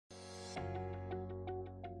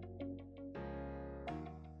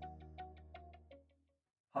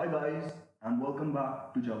Hi guys, and welcome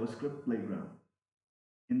back to JavaScript Playground.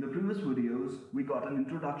 In the previous videos, we got an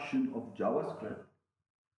introduction of JavaScript,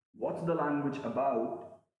 what's the language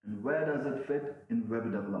about, and where does it fit in web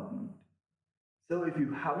development. So if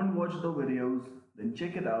you haven't watched the videos, then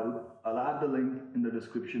check it out. I'll add the link in the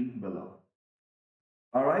description below.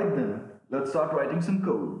 Alright then, let's start writing some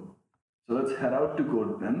code. So let's head out to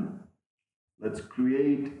CodePen. Let's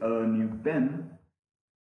create a new pen.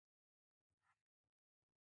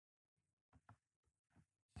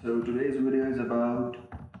 So today's video is about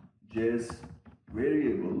JS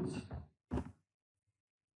variables.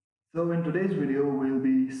 So in today's video, we'll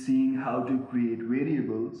be seeing how to create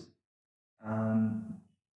variables and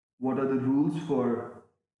what are the rules for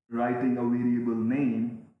writing a variable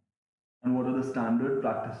name and what are the standard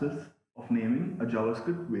practices of naming a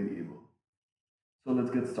JavaScript variable. So let's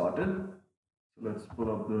get started. So let's pull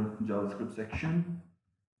up the JavaScript section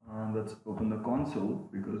and let's open the console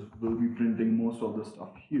because we'll be printing most of the stuff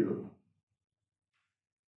here.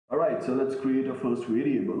 Alright, so let's create a first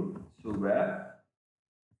variable. So var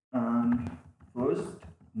and first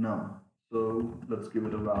num. So let's give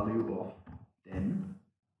it a value of 10.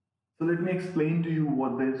 So let me explain to you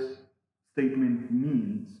what this statement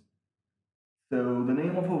means. So the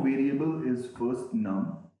name of a variable is first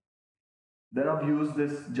num. Then I've used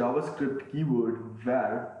this JavaScript keyword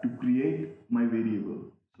var to create my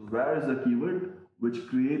variable. So var is a keyword which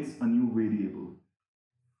creates a new variable.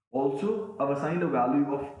 Also, I've assigned a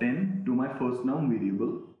value of 10 to my first num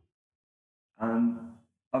variable, and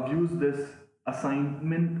I've used this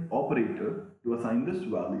assignment operator to assign this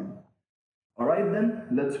value. Alright then,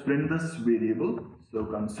 let's print this variable. So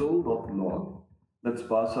console.log, let's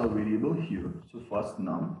pass our variable here. So first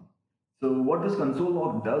num. So what this console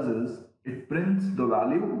log does is, it prints the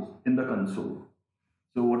values in the console.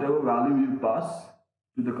 So whatever value you pass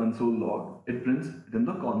to the console log, it prints it in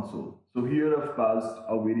the console. So here I've passed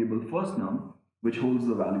a variable first num, which holds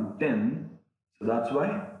the value 10. So that's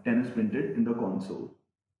why 10 is printed in the console.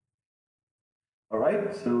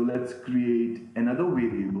 Alright, so let's create another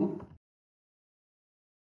variable,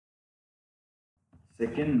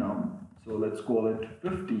 second num. So let's call it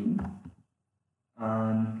 15.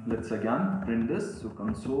 And let's again print this. So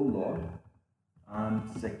console log and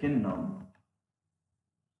second num.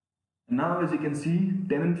 And now as you can see,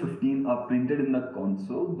 10 and 15 are printed in the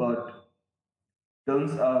console, but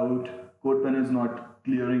turns out CodePen is not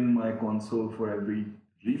clearing my console for every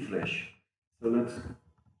refresh. So let's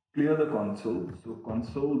clear the console. So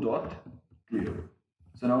console.clear.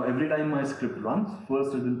 So now every time my script runs,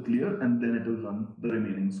 first it will clear and then it will run the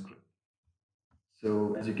remaining script.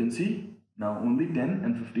 So as you can see, now only 10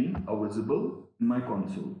 and 15 are visible in my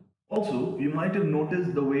console. Also, you might have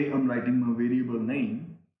noticed the way I'm writing my variable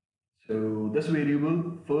name. So this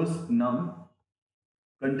variable first num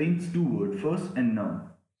contains two words, first and num.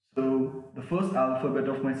 So the first alphabet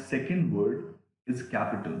of my second word is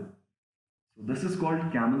capital. So this is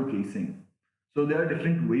called camel casing. So there are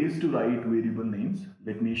different ways to write variable names.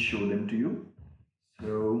 Let me show them to you.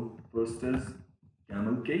 So first is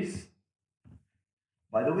camel case.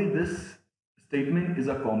 By the way, this statement is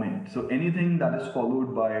a comment. So anything that is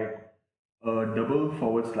followed by a double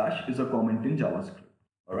forward slash is a comment in JavaScript.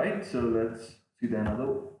 Alright, so let's see the another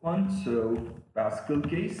one. So Pascal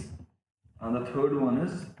case, and the third one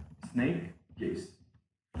is snake case.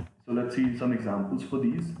 So let's see some examples for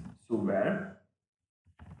these. So var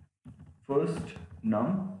first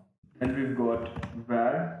num, then we've got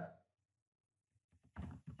var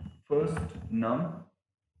first num,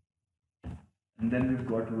 and then we've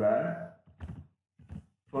got var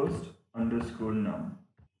first underscore num.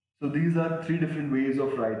 So these are three different ways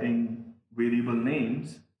of writing variable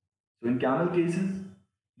names. So in camel cases,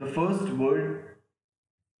 the first word,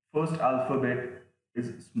 first alphabet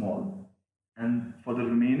is small, and for the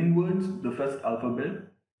remaining words, the first alphabet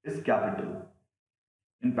is capital.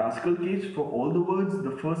 In Pascal case, for all the words,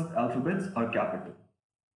 the first alphabets are capital.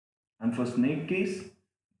 And for snake case,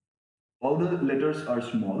 all the letters are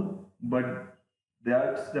small, but they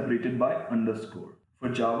are separated by underscore. For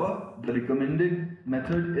Java, the recommended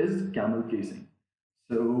method is camel casing.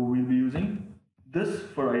 So we'll be using this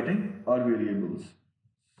for writing our variables.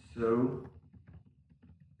 So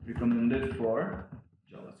recommended for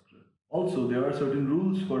JavaScript. Also, there are certain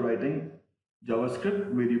rules for writing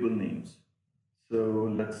JavaScript variable names.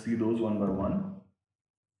 So let's see those one by one.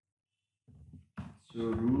 So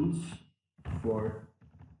rules for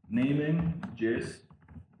naming JS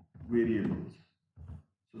variables.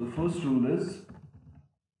 So the first rule is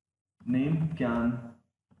name can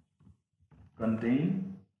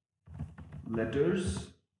contain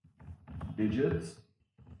letters, digits,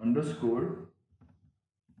 underscore,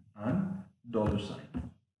 and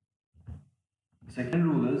 $sign. The second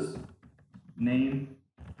rule is name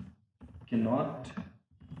cannot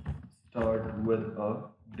start with a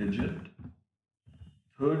digit.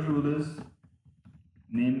 Third rule is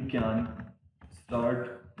name can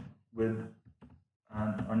start with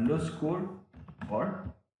an underscore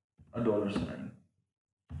or a $sign.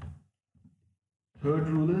 Third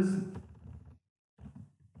rule is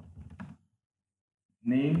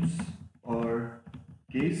names are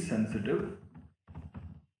case sensitive.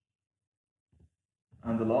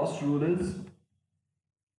 And the last rule is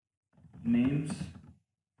names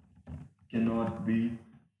cannot be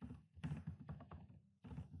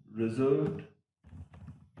reserved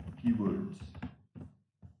keywords.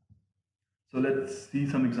 So let's see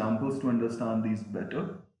some examples to understand these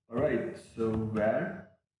better. Alright, so where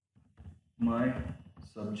my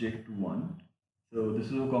subject 1. So this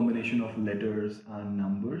is a combination of letters and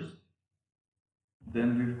numbers.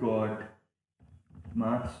 Then we've got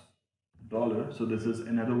maths $. So this is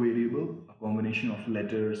another variable, a combination of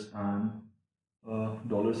letters and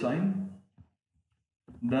a $sign.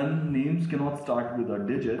 Then names cannot start with a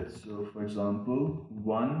digit. So for example,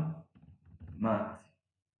 1 maths.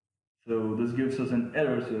 So this gives us an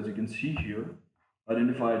error. So as you can see here,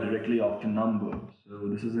 identify directly after number. So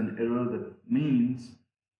this is an error that means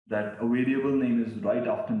that a variable name is right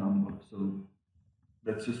after number. So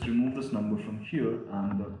let's just remove this number from here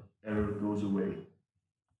and the error goes away.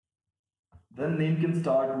 Then name can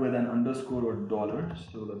start with an underscore or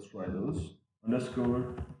 $. So let's try those.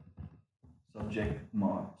 Underscore subject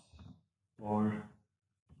marks or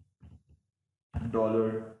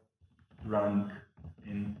 $rank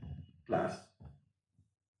in class.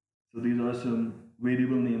 So these are some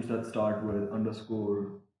variable names that start with underscore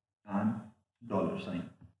and $sign.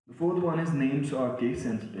 The fourth one is names are case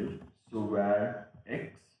sensitive. So where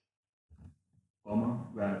x, comma,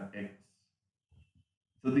 where x.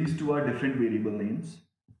 So these two are different variable names.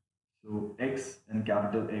 So x and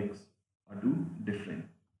capital X are two different.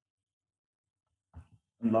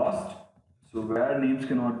 And last, so where names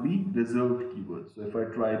cannot be reserved keywords. So if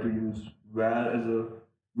I try to use where as a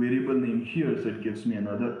variable name here, so it gives me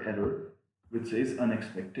another error which says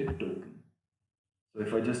unexpected token. So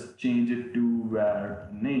if I just change it to where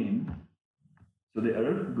name, so the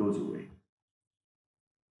error goes away.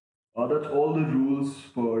 That's all the rules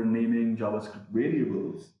for naming JavaScript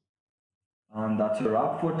variables. And that's a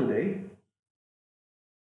wrap for today.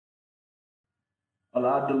 I'll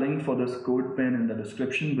add the link for this code pen in the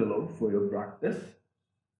description below for your practice.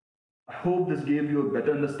 I hope this gave you a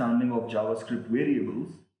better understanding of JavaScript variables.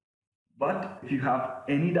 But if you have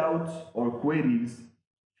any doubts or queries,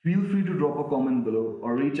 feel free to drop a comment below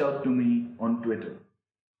or reach out to me on Twitter.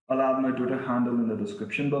 I'll add my Twitter handle in the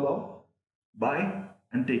description below. Bye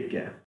and take care.